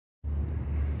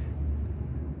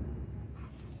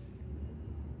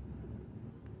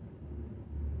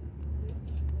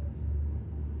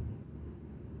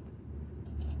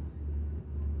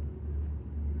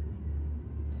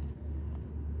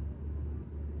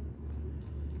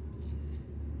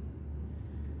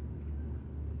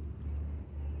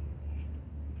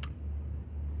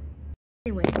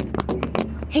Anyway,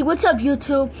 hey, what's up,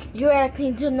 YouTube? You're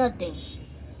reacting to nothing.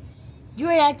 You're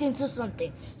reacting to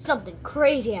something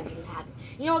crazy happened.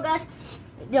 You know what, guys?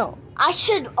 No, I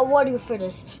should award you for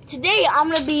this. Today,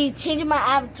 I'm gonna be changing my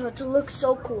avatar to look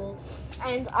so cool,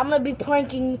 and I'm gonna be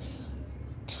pranking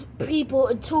people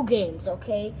in 2 games.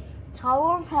 Okay,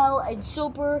 Tower of Hell and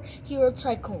Superhero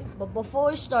Tycoon. But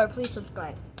before we start, please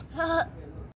subscribe.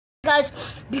 Guys,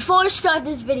 before I start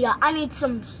this video, I need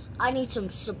some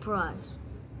surprise.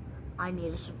 I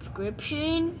need a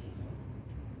subscription,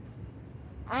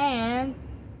 and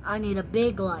I need a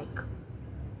big like.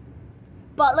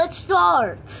 But let's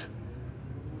start.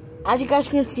 As you guys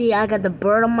can see, I got the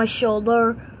bird on my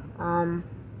shoulder.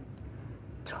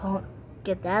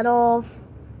 Get that off.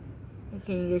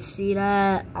 Can you guys see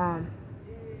that?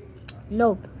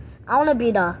 Nope. I wanna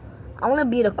be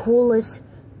the coolest.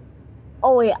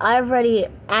 Oh wait, I already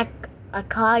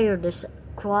acquired this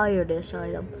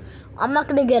item. I'm not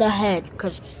gonna get a head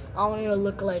because I want to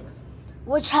look like.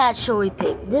 Which hat should we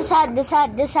pick? This hat, this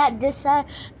hat, this hat, this hat,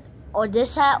 or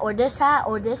this hat, or this hat,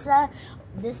 or this hat,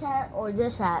 this hat, or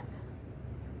this hat.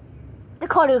 The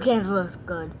cardio cans look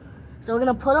good, so we're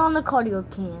gonna put on the cardio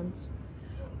cans.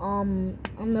 I'm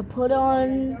gonna put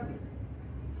on.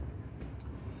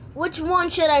 Which one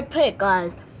should I pick,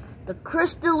 guys? The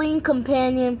Crystalline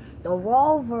Companion, the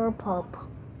Rover Pup,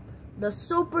 the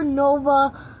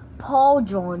Supernova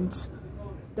Pauldrons,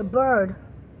 the Bird,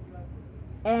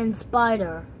 and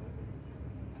Spider.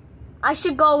 I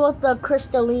should go with the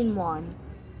Crystalline one,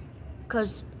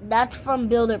 because that's from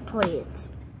Build It Play It.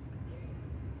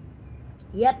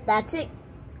 Yep, that's it.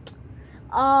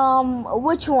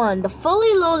 Which one? The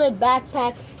fully loaded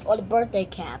backpack or the birthday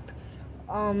cap?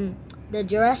 The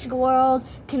Jurassic World,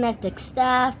 Kinetic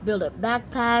Staff, Build It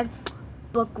Backpack,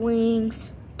 Book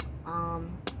Wings,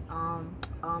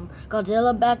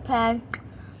 Godzilla Backpack,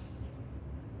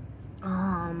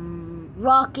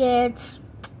 Rocket,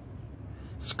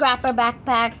 Scrapper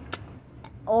Backpack,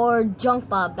 or Junk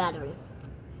Bob Battery.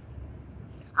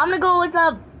 I'm gonna go with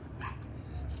the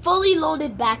fully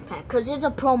loaded backpack because it's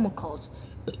a promo code.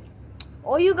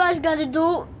 All you guys gotta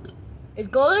do is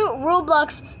go to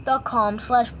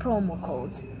roblox.com/promo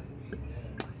codes.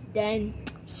 Then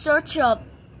search up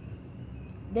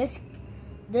this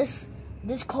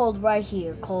code right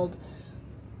here. This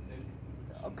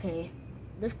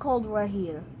code right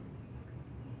here.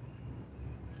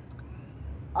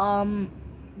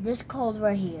 This code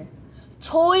right here.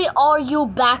 Toy RU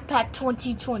Backpack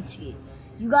 2020.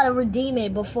 You gotta redeem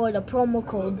it before the promo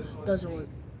code doesn't work.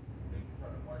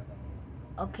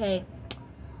 Okay.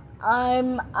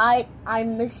 I'm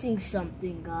missing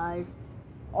something, guys.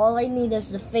 All I need is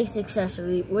the face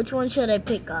accessory. Which one should I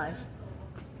pick, guys?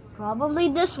 Probably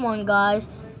this one, guys,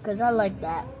 because I like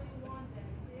that.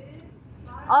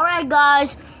 Alright,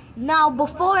 guys. Now,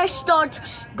 before I start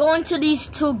going to these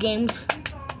 2 games,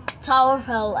 Tower of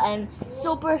Hell and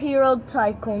Superhero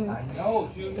Tycoon,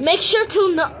 make sure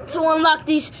to unlock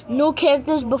these new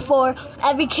characters before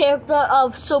every character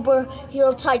of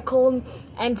Superhero Tycoon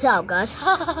ends out, guys.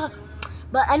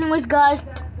 But anyways, guys,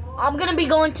 I'm gonna be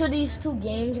going to these 2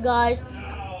 games, guys,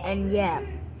 and yeah,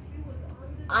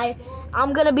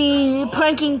 I'm gonna be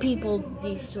pranking people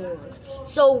these 2 ones.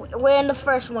 So we're in the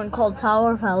first one called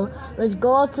Tower of Hell. Let's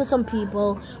go out to some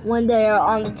people when they're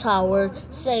on the tower.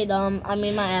 Say them. I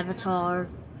made my avatar.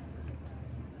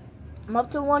 I'm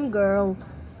up to one girl.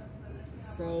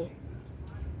 Say,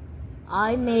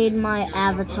 I made my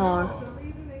avatar.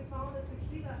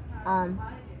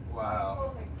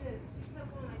 Wow.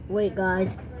 Wait,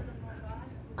 guys.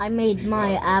 I made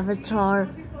my avatar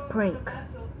prank.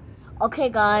 Okay,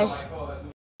 guys.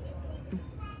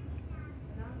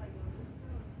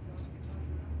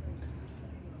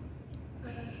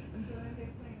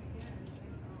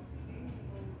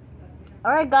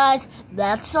 Alright, guys.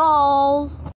 That's all.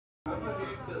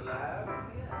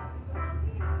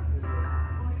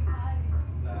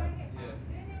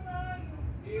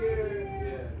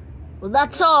 Well,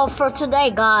 that's all for today,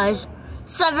 guys.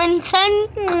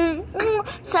 710.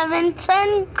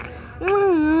 710.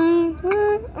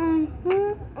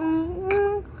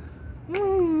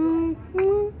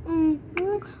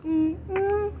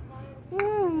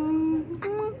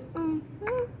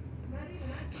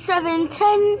 710.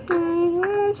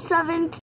 710.